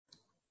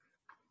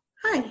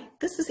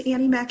This is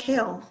Annie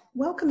McHale.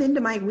 Welcome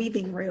into my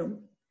weaving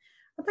room.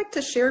 I'd like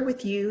to share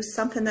with you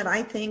something that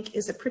I think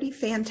is a pretty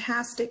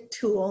fantastic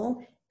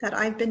tool that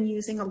I've been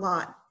using a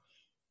lot.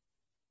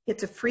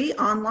 It's a free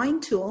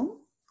online tool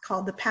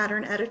called the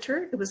Pattern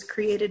Editor. It was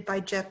created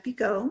by Jeff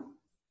Bigot,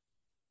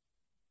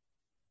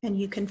 and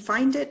you can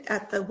find it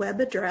at the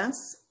web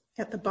address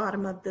at the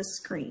bottom of this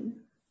screen.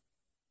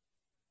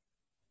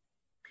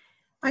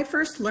 I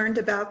first learned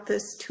about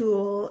this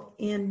tool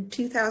in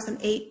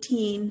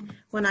 2018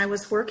 when I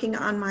was working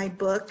on my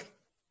book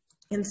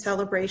in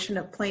celebration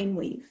of plain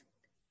weave.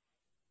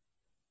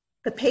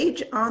 The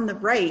page on the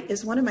right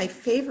is one of my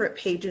favorite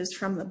pages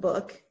from the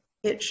book.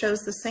 It shows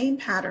the same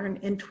pattern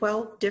in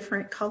 12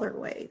 different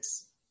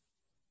colorways,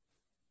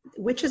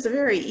 which is a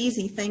very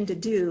easy thing to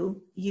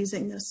do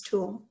using this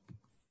tool.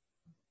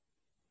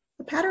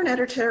 The Pattern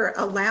Editor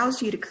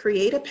allows you to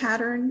create a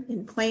pattern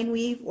in plain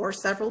weave or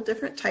several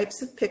different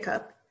types of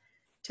pickup.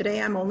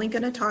 Today I'm only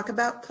going to talk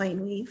about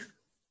plain weave.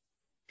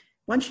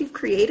 Once you've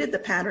created the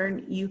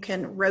pattern, you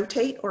can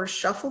rotate or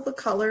shuffle the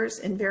colors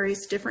in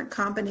various different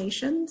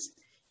combinations.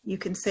 You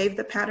can save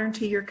the pattern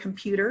to your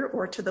computer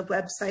or to the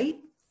website.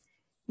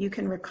 You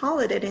can recall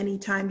it at any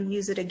time to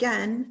use it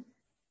again,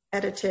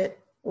 edit it,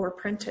 or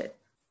print it.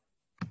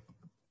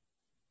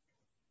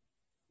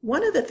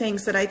 One of the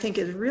things that I think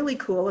is really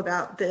cool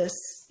about this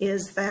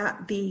is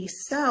that the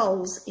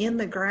cells in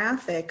the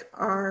graphic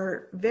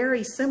are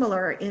very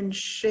similar in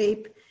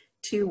shape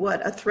to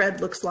what a thread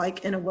looks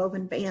like in a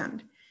woven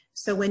band.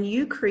 So when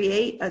you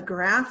create a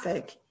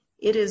graphic,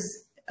 it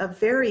is a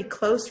very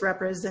close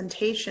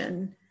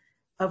representation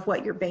of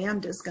what your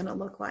band is going to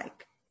look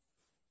like.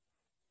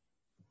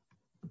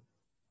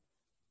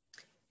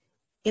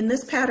 In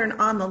this pattern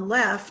on the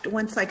left,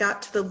 once I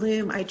got to the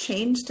loom, I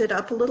changed it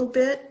up a little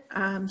bit,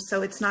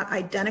 so it's not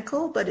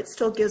identical, but it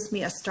still gives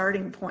me a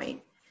starting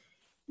point.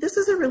 This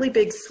is a really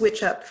big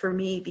switch up for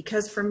me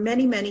because for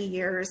many, many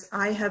years,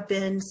 I have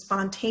been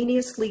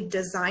spontaneously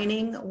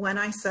designing when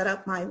I set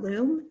up my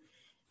loom,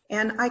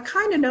 and I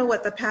kind of know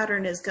what the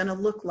pattern is going to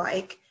look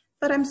like,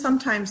 but I'm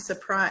sometimes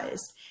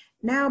surprised.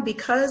 Now,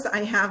 because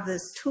I have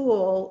this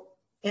tool,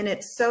 and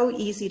it's so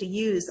easy to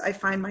use, I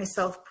find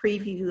myself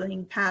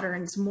previewing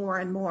patterns more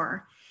and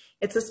more.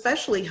 It's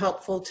especially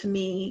helpful to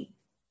me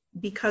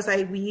because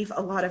I weave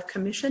a lot of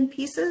commission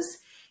pieces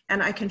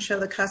and I can show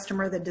the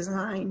customer the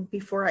design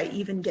before I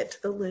even get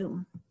to the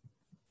loom.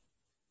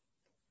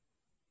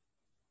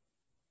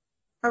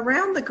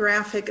 Around the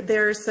graphic,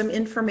 there's some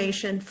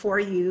information for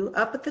you.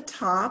 Up at the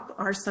top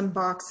are some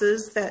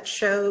boxes that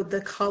show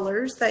the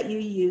colors that you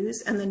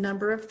use and the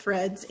number of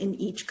threads in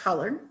each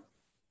color.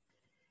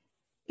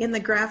 In the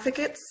graphic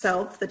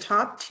itself, the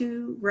top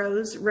two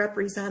rows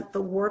represent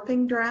the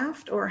warping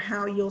draft or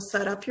how you'll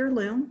set up your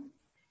loom.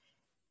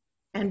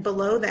 And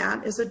below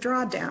that is a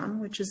drawdown,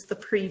 which is the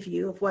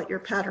preview of what your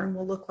pattern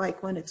will look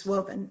like when it's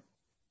woven.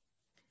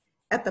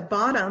 At the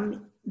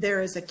bottom,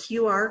 there is a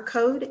QR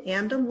code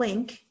and a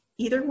link.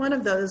 Either one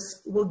of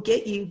those will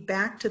get you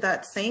back to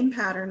that same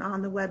pattern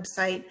on the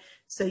website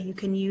so you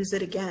can use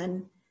it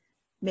again,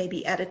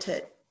 maybe edit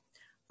it.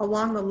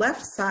 Along the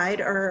left side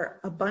are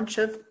a bunch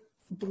of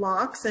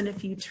blocks, and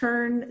if you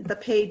turn the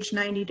page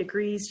 90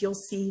 degrees, you'll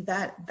see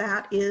that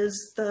that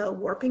is the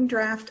warping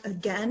draft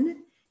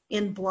again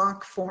in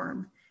block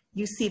form.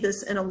 You see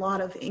this in a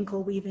lot of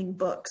Inkle weaving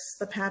books.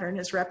 The pattern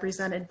is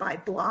represented by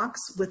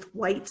blocks with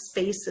white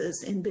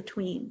spaces in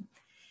between.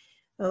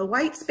 The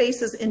white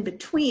spaces in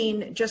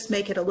between just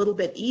make it a little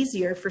bit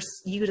easier for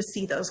you to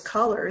see those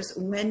colors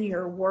when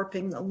you're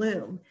warping the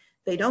loom.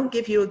 They don't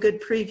give you a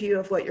good preview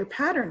of what your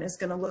pattern is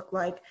going to look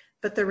like,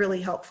 but they're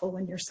really helpful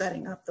when you're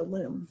setting up the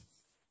loom.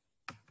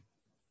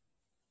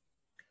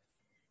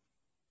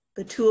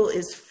 The tool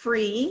is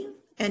free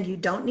and you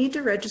don't need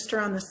to register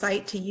on the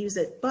site to use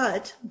it,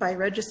 but by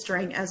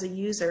registering as a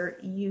user,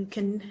 you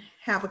can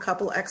have a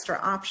couple extra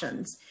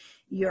options.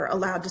 You're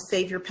allowed to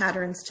save your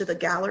patterns to the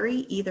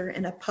gallery, either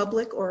in a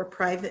public or a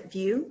private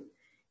view.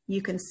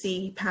 You can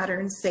see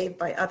patterns saved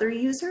by other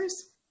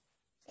users,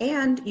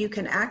 and you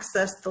can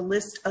access the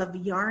list of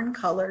yarn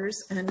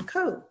colors and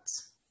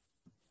codes.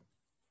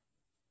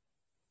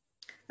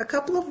 A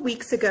couple of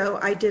weeks ago,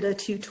 I did a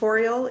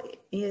tutorial.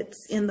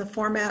 It's in the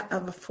format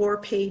of a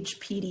 4-page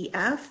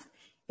PDF.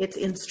 It's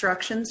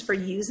instructions for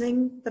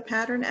using the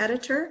pattern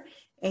editor,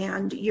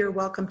 and you're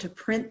welcome to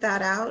print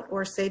that out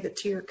or save it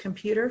to your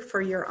computer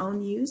for your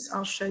own use.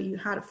 I'll show you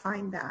how to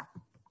find that.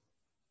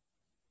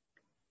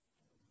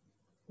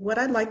 What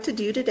I'd like to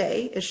do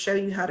today is show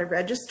you how to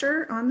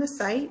register on the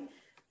site,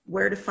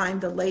 where to find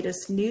the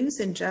latest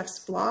news in Jeff's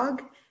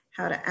blog,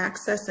 how to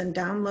access and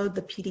download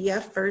the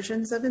PDF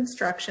versions of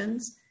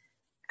instructions,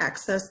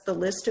 access the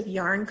list of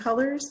yarn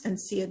colors, and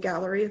see a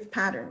gallery of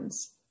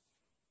patterns.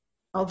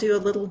 I'll do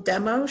a little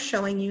demo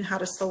showing you how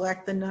to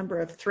select the number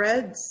of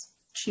threads,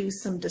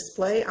 choose some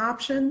display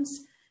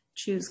options,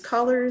 choose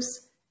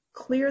colors,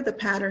 clear the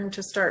pattern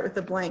to start with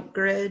a blank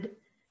grid,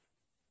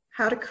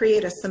 how to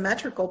create a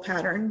symmetrical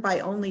pattern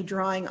by only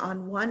drawing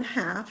on one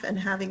half and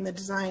having the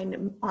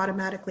design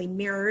automatically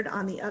mirrored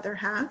on the other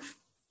half,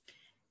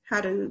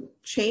 how to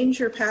change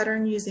your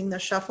pattern using the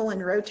shuffle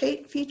and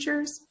rotate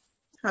features,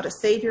 how to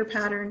save your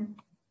pattern,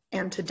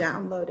 and to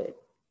download it.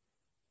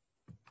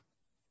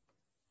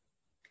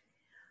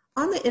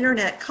 On the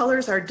internet,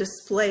 colors are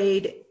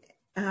displayed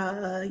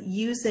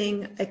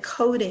using a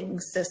coding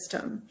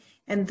system.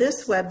 And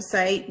this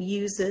website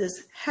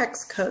uses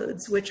hex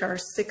codes, which are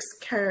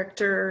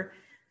 6-character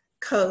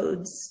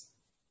codes.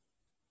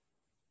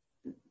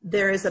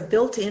 There is a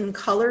built-in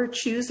color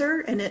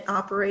chooser and it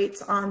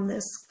operates on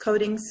this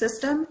coding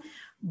system.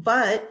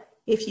 But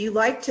if you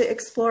like to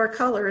explore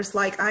colors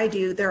like I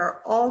do, there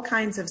are all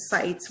kinds of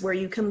sites where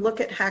you can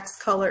look at hex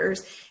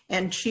colors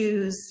and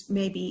choose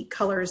maybe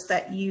colors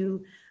that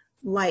you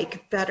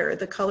like better.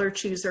 The color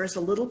chooser is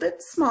a little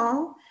bit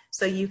small,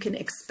 so you can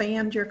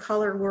expand your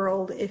color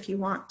world if you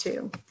want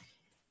to.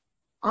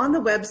 On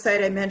the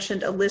website, I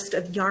mentioned a list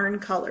of yarn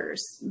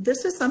colors.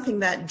 This is something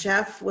that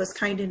Jeff was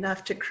kind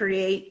enough to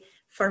create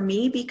for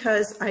me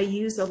because I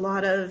use a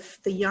lot of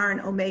the yarn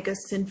Omega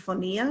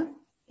Sinfonia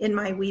in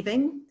my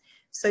weaving.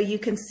 So you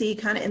can see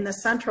kind of in the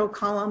central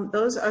column,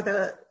 those are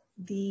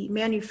the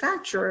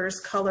manufacturer's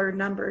color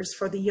numbers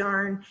for the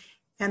yarn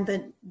and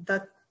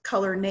the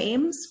color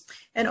names.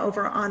 And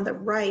over on the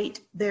right,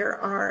 there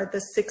are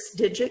the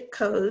 6-digit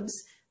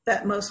codes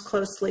that most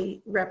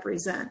closely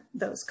represent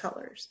those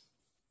colors.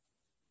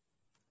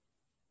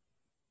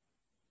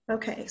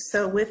 Okay,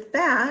 so with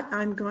that,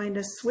 I'm going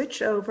to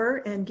switch over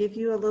and give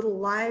you a little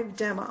live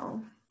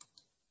demo.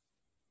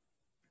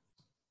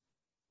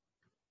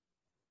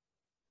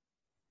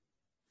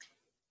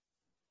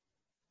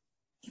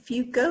 If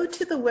you go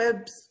to the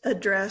web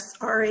address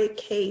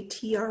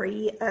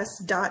raktres.net,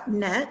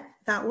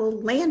 that will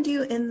land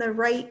you in the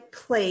right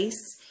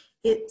place.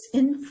 It's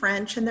in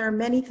French and there are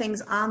many things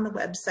on the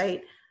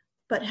website,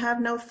 but have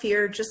no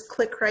fear, just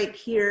click right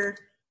here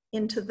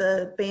into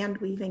the band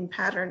weaving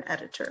pattern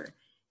editor.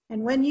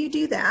 And when you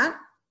do that,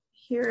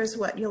 here's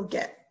what you'll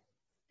get.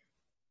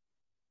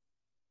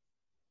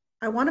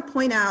 I want to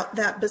point out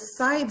that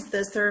besides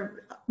this, there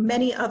are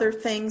many other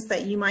things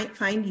that you might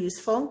find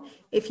useful.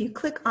 If you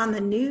click on the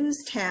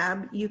News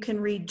tab, you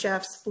can read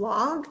Jeff's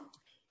blog,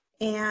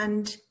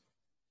 and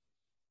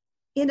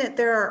in it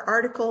there are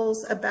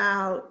articles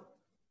about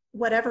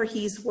whatever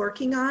he's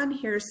working on.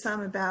 Here's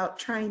some about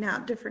trying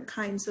out different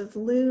kinds of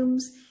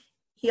looms.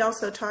 He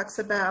also talks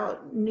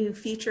about new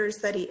features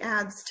that he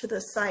adds to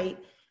the site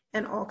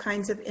and all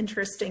kinds of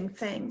interesting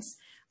things.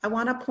 I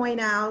want to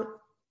point out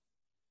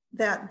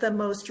that the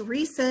most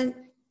recent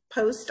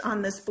post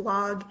on this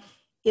blog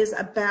is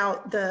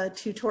about the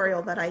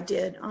tutorial that I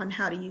did on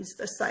how to use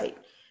the site.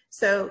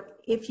 So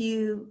if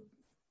you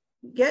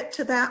get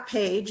to that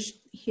page,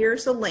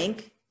 here's a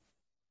link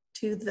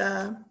to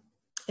the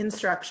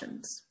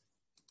instructions.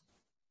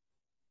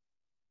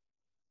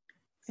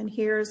 And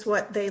here's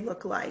what they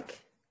look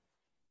like.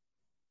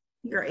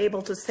 You're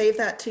able to save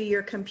that to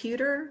your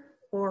computer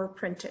or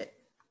print it.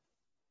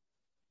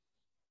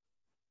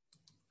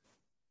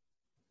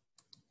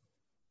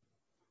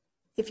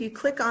 If you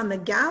click on the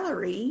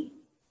gallery,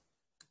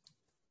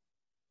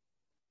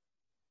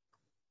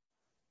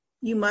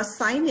 you must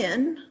sign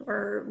in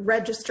or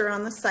register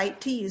on the site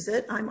to use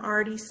it. I'm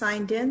already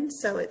signed in,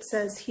 so it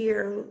says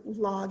here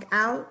log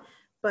out,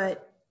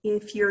 but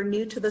if you're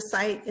new to the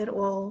site, it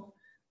will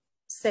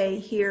say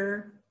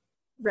here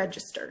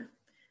register.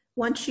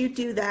 Once you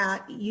do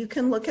that, you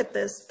can look at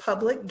this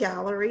public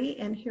gallery,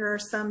 and here are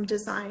some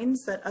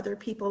designs that other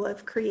people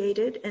have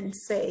created and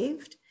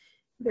saved.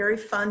 Very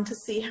fun to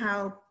see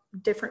how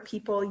different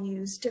people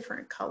use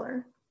different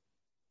color.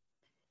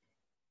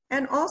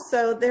 And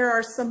also there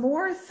are some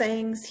more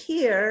things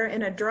here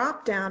in a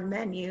drop-down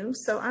menu.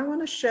 So I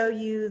want to show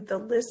you the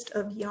list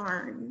of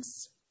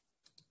yarns.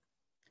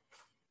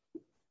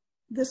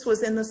 This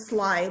was in the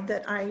slide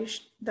that I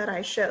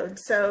showed.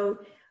 So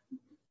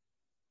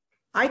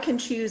I can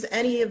choose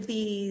any of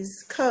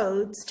these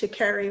codes to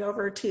carry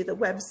over to the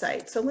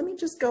website. So let me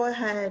just go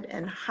ahead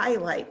and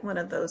highlight one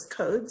of those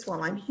codes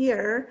while I'm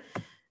here.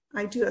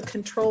 I do a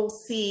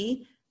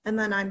Control-C, and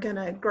then I'm going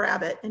to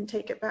grab it and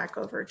take it back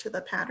over to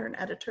the pattern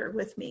editor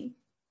with me.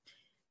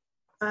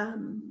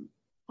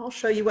 I'll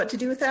show you what to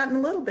do with that in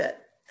a little bit.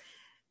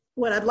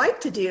 What I'd like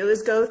to do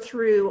is go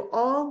through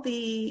all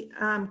the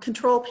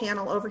control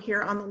panel over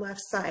here on the left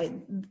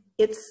side.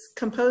 It's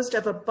composed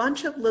of a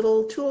bunch of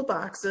little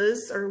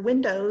toolboxes or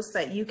windows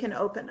that you can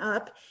open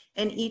up,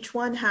 and each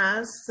one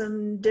has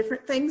some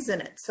different things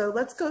in it. So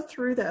let's go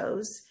through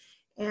those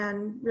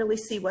and really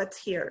see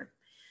what's here.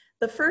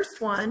 The first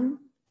one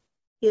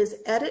is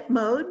edit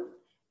mode,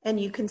 and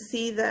you can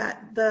see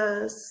that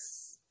the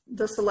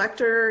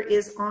selector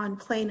is on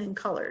plain and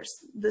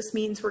colors. This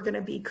means we're going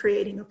to be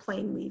creating a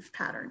plain weave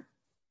pattern.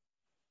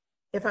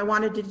 If I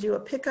wanted to do a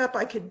pickup,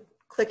 I could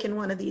click in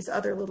one of these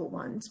other little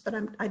ones, but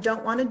I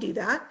don't want to do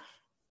that.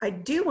 I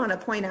do want to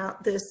point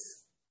out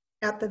this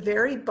at the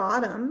very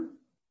bottom,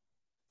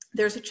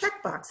 there's a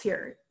checkbox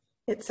here.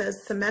 It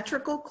says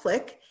symmetrical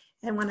click,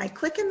 and when I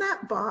click in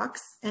that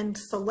box and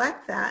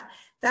select that,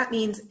 that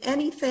means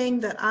anything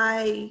that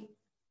I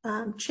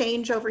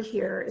change over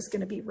here is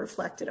going to be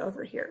reflected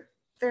over here.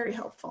 very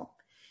helpful.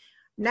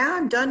 Now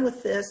I'm done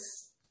with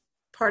this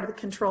part of the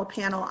control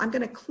panel. I'm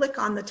going to click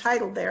on the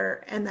title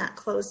there, and that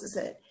closes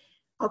it.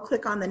 I'll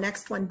click on the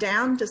next one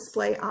down,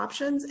 Display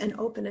Options, and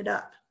open it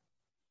up.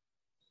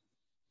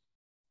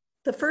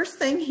 The first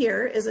thing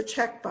here is a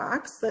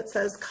checkbox that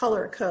says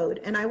Color Code,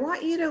 and I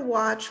want you to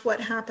watch what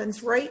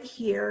happens right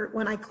here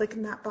when I click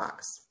in that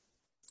box.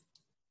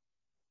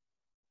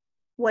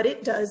 What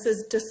it does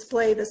is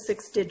display the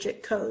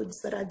 6-digit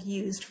codes that I've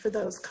used for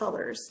those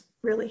colors.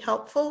 Really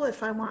helpful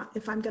if I'm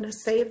going to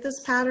save this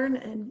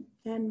pattern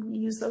and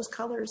use those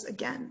colors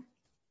again.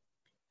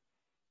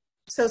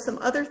 So some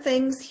other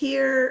things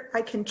here,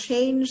 I can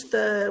change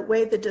the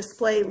way the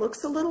display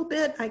looks a little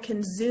bit. I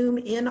can zoom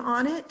in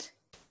on it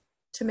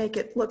to make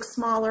it look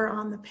smaller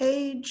on the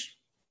page.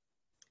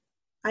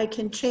 I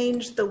can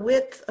change the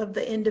width of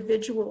the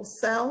individual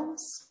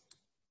cells.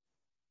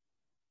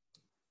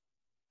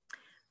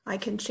 I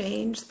can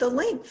change the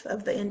length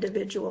of the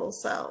individual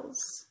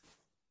cells.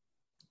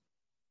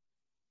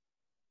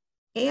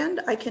 And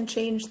I can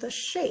change the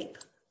shape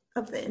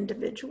of the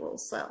individual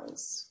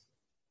cells.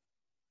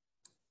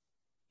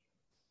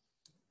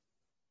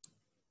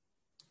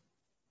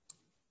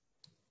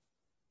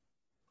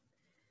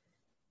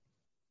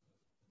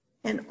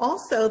 And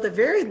also the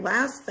very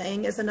last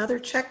thing is another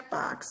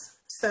checkbox.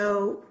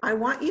 So I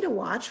want you to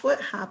watch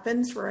what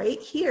happens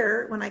right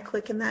here when I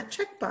click in that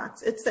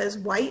checkbox. It says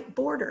white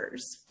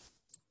borders.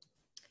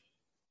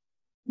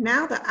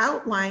 Now the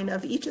outline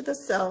of each of the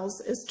cells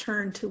is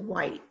turned to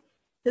white.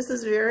 This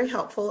is very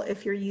helpful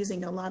if you're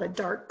using a lot of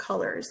dark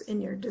colors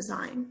in your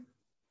design.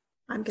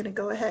 I'm going to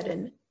go ahead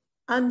and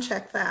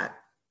uncheck that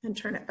and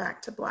turn it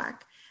back to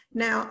black.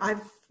 Now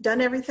I've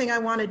done everything I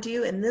want to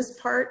do in this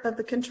part of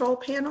the control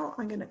panel.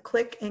 I'm going to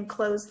click and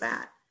close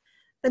that.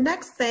 The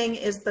next thing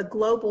is the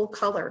global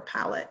color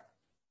palette.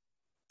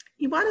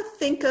 You want to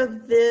think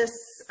of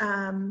this,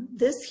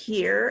 this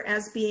here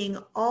as being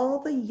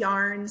all the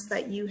yarns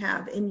that you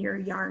have in your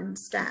yarn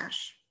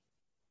stash.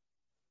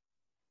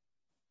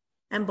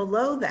 And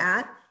below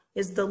that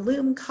is the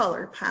loom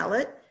color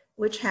palette,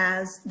 which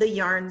has the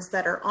yarns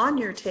that are on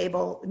your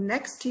table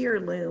next to your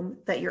loom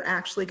that you're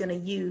actually going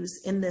to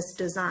use in this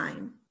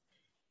design.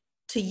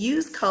 To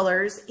use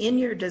colors in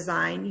your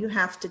design, you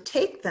have to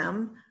take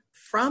them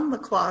from the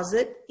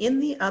closet in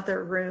the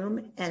other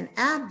room and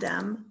add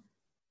them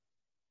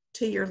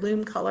to your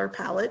loom color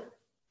palette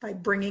by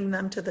bringing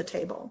them to the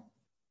table.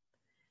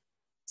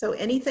 So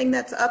anything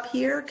that's up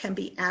here can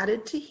be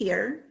added to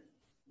here.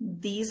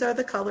 These are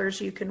the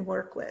colors you can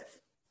work with.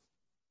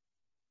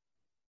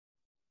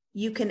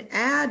 You can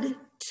add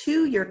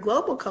to your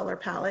global color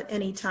palette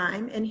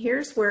anytime, and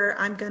here's where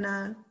I'm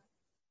gonna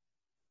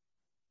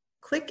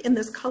click in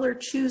this color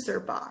chooser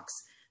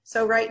box.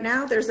 So right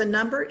now there's a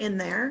number in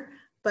there,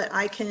 but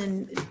I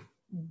can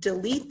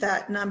delete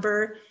that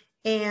number,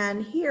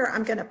 and here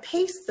I'm gonna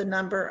paste the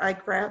number I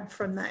grabbed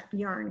from that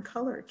yarn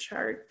color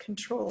chart,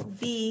 Control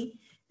V,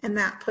 and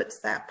that puts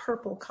that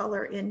purple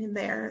color in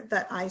there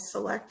that I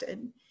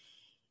selected.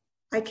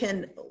 I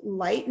can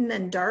lighten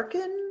and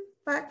darken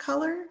that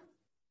color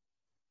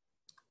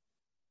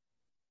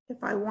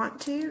if I want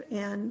to,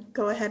 and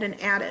go ahead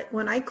and add it.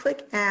 When I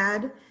click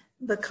add,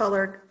 the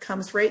color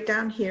comes right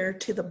down here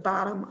to the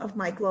bottom of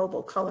my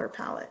global color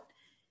palette.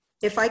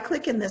 If I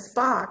click in this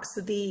box,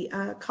 the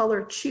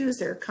color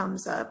chooser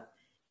comes up,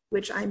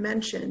 which I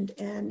mentioned,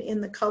 and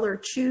in the color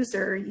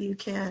chooser you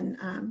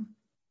can,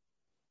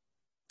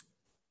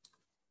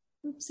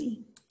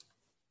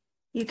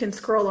 you can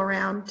scroll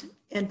around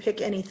and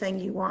pick anything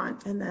you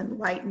want and then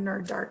lighten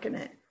or darken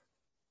it.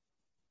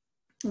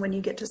 When you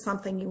get to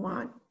something you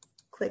want,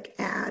 click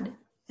add,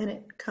 and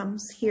it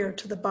comes here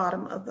to the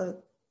bottom of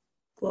the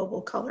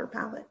global color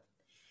palette.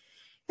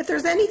 If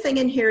there's anything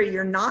in here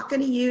you're not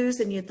going to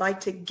use and you'd like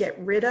to get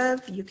rid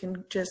of, you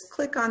can just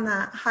click on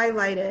that,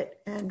 highlight it,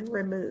 and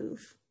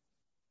remove.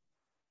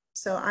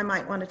 So I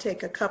might want to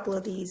take a couple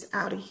of these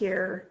out of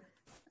here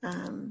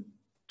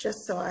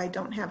just so I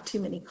don't have too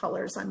many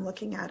colors I'm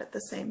looking at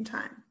the same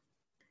time.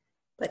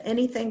 But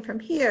anything from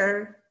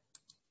here,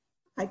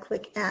 I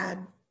click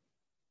add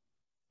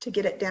to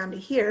get it down to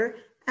here.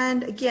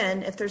 And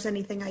again, if there's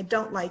anything I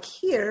don't like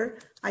here,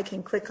 I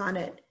can click on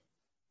it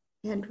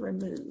and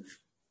remove.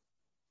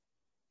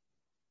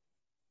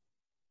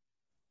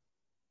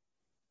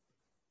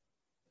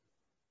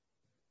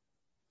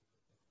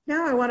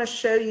 Now I want to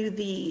show you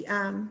the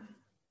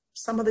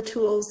some of the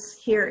tools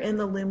here in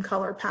the loom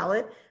color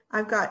palette.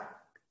 I've got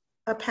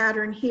a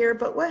pattern here,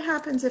 but what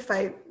happens if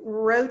I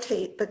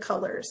rotate the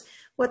colors?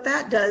 What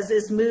that does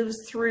is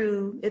moves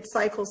through, it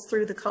cycles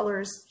through the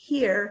colors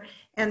here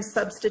and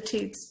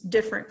substitutes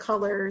different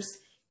colors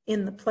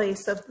in the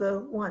place of the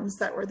ones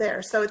that were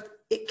there. So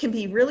it can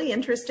be really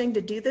interesting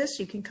to do this.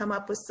 You can come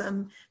up with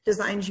some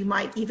designs you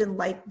might even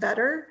like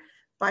better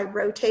by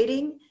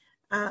rotating.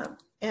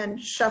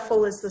 And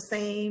shuffle is the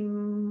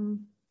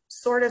same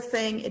sort of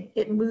thing.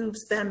 It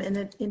moves them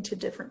into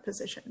different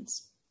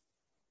positions.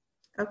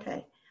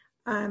 Okay,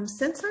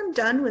 since I'm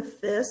done with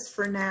this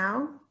for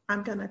now,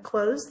 I'm going to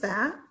close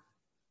that.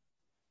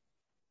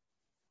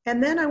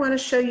 And then I want to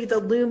show you the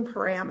loom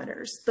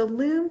parameters. The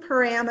loom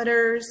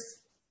parameters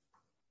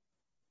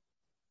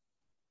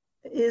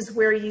is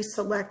where you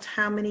select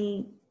how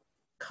many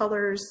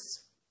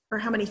colors or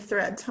how many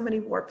threads, how many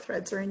warp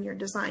threads are in your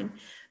design.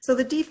 So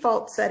the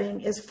default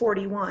setting is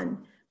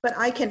 41, but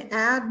I can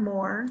add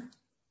more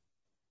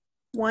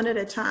 1 at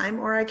a time,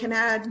 or I can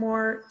add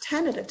more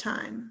 10 at a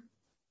time,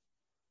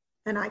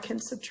 and I can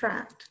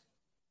subtract.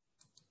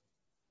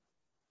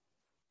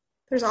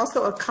 There's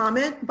also a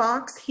comment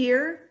box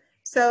here.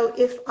 So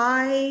if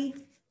I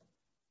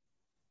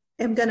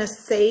am going to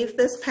save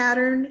this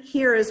pattern,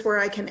 here is where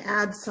I can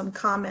add some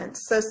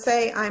comments. So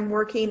say I'm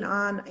working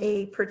on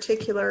a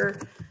particular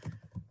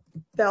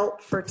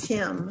belt for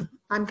Tim.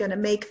 I'm going to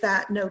make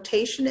that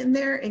notation in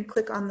there and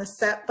click on the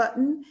set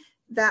button.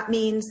 That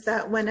means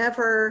that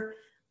whenever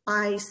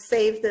I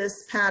save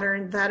this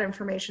pattern, that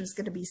information is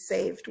going to be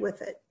saved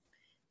with it.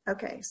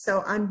 Okay,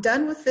 so I'm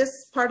done with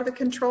this part of the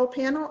control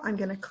panel. I'm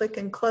going to click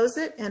and close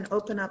it and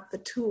open up the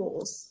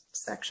tools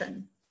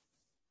section.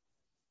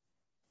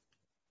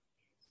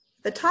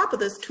 At the top of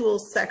this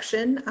tools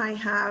section, I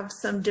have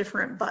some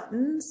different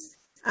buttons.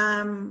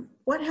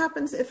 What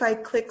happens if I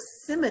click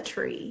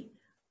symmetry?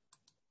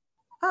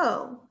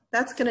 Oh,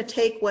 that's going to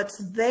take what's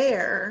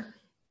there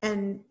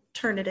and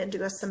turn it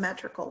into a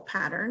symmetrical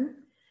pattern.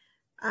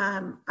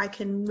 I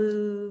can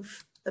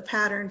move the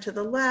pattern to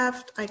the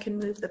left, I can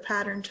move the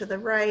pattern to the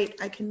right,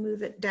 I can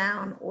move it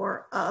down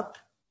or up.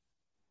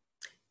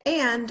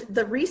 And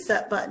the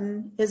reset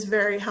button is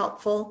very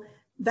helpful.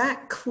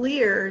 That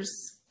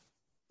clears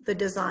the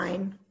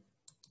design,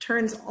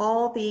 turns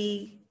all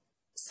the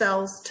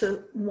cells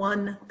to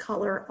one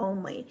color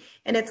only.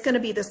 And it's going to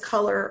be this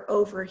color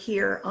over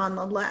here on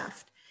the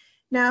left.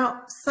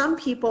 Now, some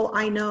people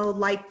I know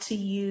like to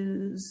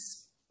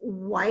use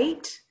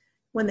white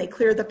when they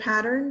clear the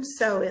pattern,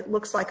 so it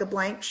looks like a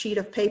blank sheet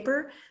of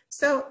paper.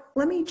 So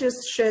let me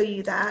just show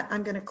you that.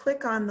 I'm going to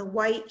click on the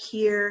white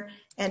here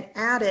and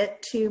add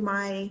it to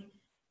my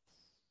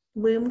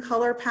loom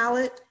color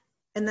palette,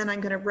 and then I'm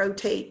going to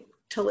rotate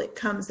till it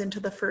comes into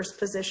the first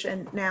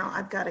position. Now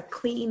I've got a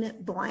clean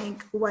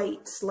blank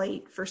white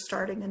slate for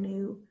starting a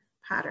new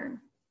pattern.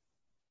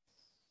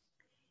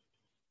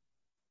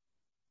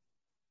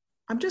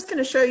 I'm just going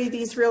to show you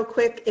these real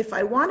quick. If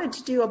I wanted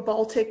to do a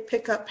Baltic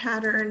pickup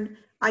pattern,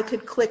 I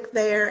could click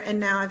there, and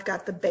now I've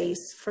got the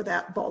base for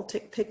that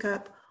Baltic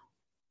pickup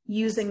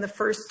using the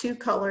first two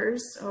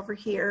colors over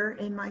here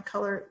in my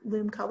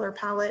loom color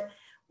palette,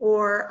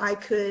 or I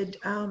could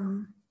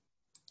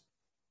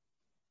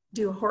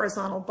do a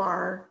horizontal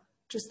bar,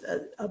 just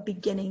a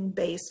beginning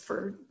base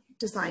for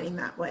designing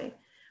that way.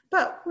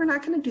 But we're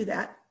not going to do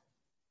that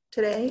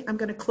today. I'm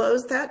going to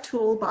close that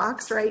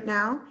toolbox right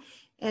now,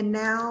 and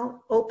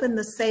now open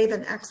the Save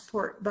and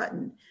Export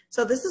button.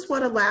 So this is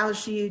what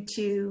allows you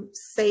to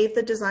save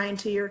the design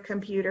to your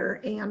computer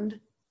and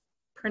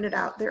print it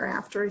out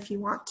thereafter if you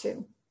want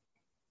to.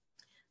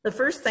 The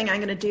first thing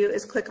I'm going to do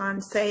is click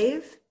on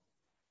Save,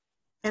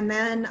 and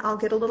then I'll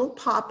get a little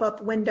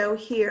pop-up window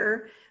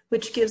here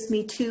which gives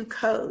me two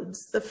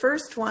codes. The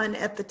first one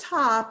at the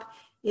top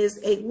is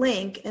a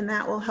link, and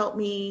that will help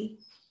me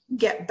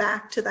get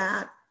back to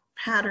that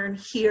pattern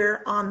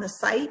here on the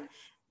site.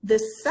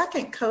 This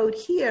second code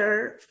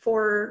here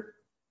for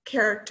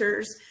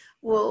characters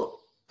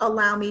will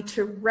allow me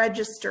to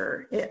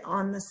register it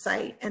on the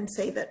site and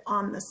save it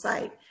on the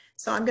site.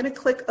 So I'm going to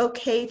click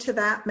OK to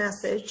that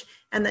message.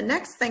 And the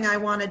next thing I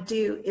want to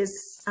do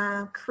is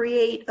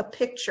create a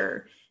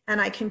picture. And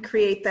I can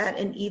create that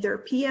in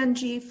either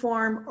PNG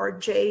form or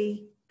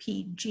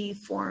JPG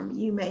form.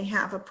 You may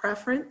have a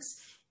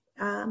preference.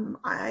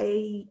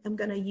 I am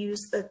going to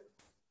use the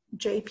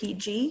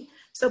JPG.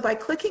 So by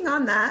clicking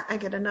on that, I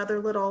get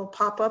another little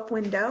pop-up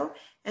window,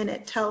 and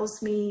it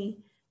tells me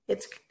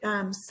it's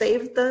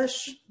saved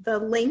the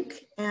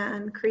link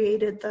and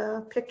created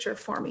the picture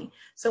for me.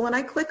 So when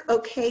I click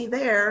OK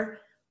there,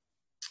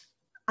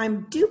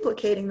 I'm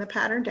duplicating the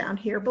pattern down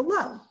here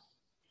below.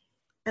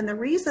 And the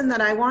reason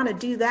that I want to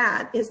do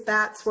that is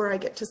that's where I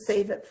get to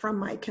save it from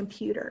my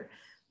computer.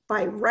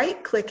 By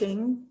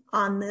right-clicking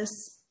on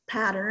this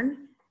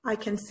pattern, I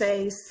can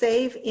say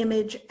Save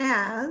Image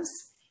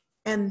As,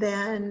 and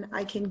then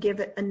I can give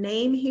it a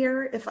name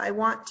here if I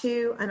want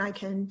to, and I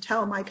can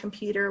tell my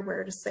computer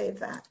where to save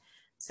that.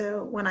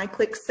 So when I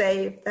click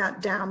Save,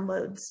 that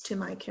downloads to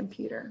my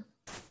computer.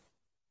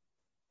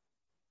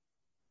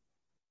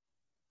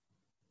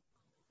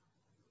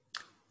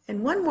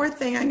 And one more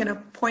thing I'm going to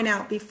point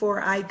out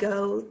before I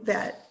go,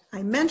 that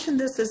I mentioned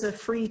this as a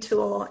free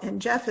tool,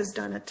 and Jeff has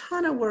done a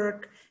ton of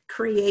work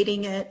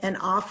creating it and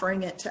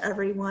offering it to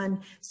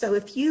everyone. So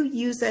if you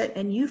use it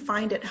and you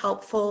find it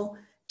helpful,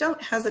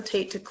 don't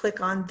hesitate to click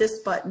on this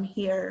button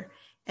here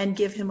and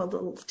give him a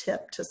little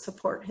tip to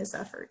support his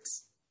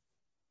efforts.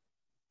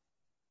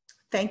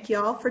 Thank you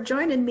all for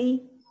joining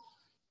me.